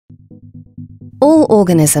All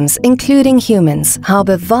organisms, including humans,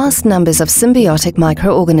 harbour vast numbers of symbiotic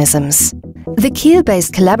microorganisms. The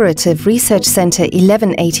Kiel-based collaborative research centre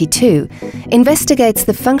 1182 investigates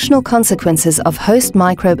the functional consequences of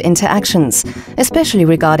host-microbe interactions, especially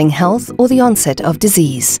regarding health or the onset of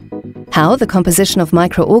disease. How the composition of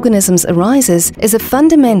microorganisms arises is a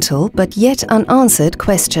fundamental but yet unanswered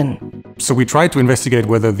question. So we tried to investigate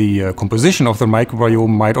whether the composition of the microbiome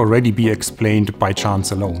might already be explained by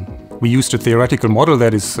chance alone. We used a theoretical model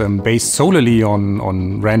that is based solely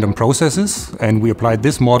on random processes, and we applied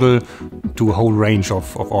this model to a whole range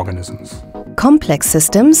of organisms. Complex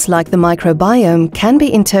systems, like the microbiome, can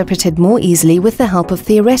be interpreted more easily with the help of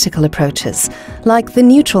theoretical approaches, like the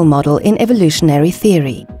neutral model in evolutionary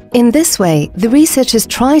theory. In this way, the researchers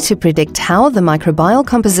try to predict how the microbial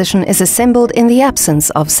composition is assembled in the absence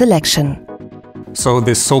of selection. So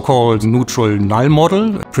this so-called neutral null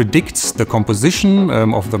model predicts the composition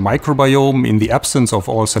of the microbiome in the absence of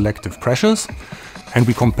all selective pressures. And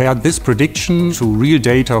we compared this prediction to real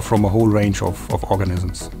data from a whole range of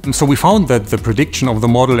organisms. And so we found that the prediction of the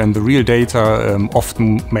model and the real data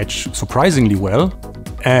often match surprisingly well.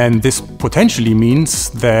 And this potentially means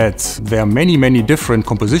that there are many different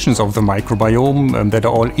compositions of the microbiome that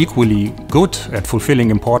are all equally good at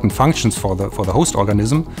fulfilling important functions for the host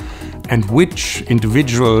organism. And which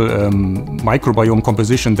individual microbiome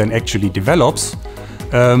composition then actually develops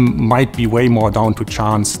might be way more down to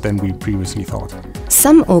chance than we previously thought.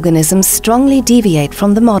 Some organisms strongly deviate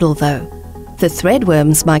from the model, though. The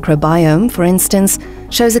threadworm's microbiome, for instance,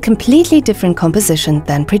 shows a completely different composition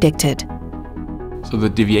than predicted. So the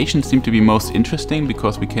deviations seem to be most interesting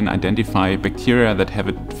because we can identify bacteria that have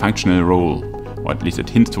a functional role, or at least it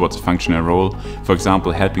hints towards a functional role, for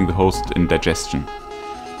example, helping the host in digestion.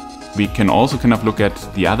 We can also look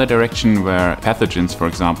at the other direction where pathogens, for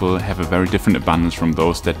example, have a very different abundance from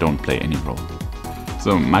those that don't play any role.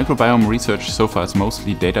 So microbiome research so far is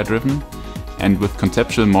mostly data-driven, and with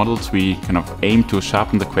conceptual models we aim to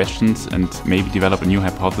sharpen the questions and maybe develop a new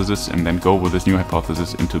hypothesis and then go with this new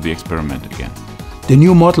hypothesis into the experiment again. The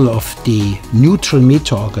new model of the neutral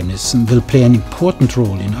metaorganism will play an important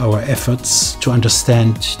role in our efforts to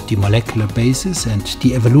understand the molecular basis and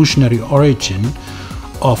the evolutionary origin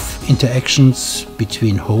of interactions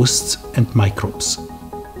between hosts and microbes.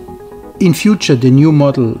 In future, the new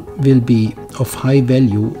model will be of high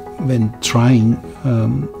value when trying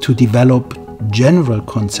to develop general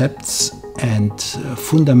concepts and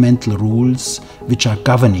fundamental rules which are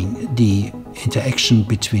governing the interaction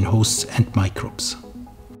between hosts and microbes.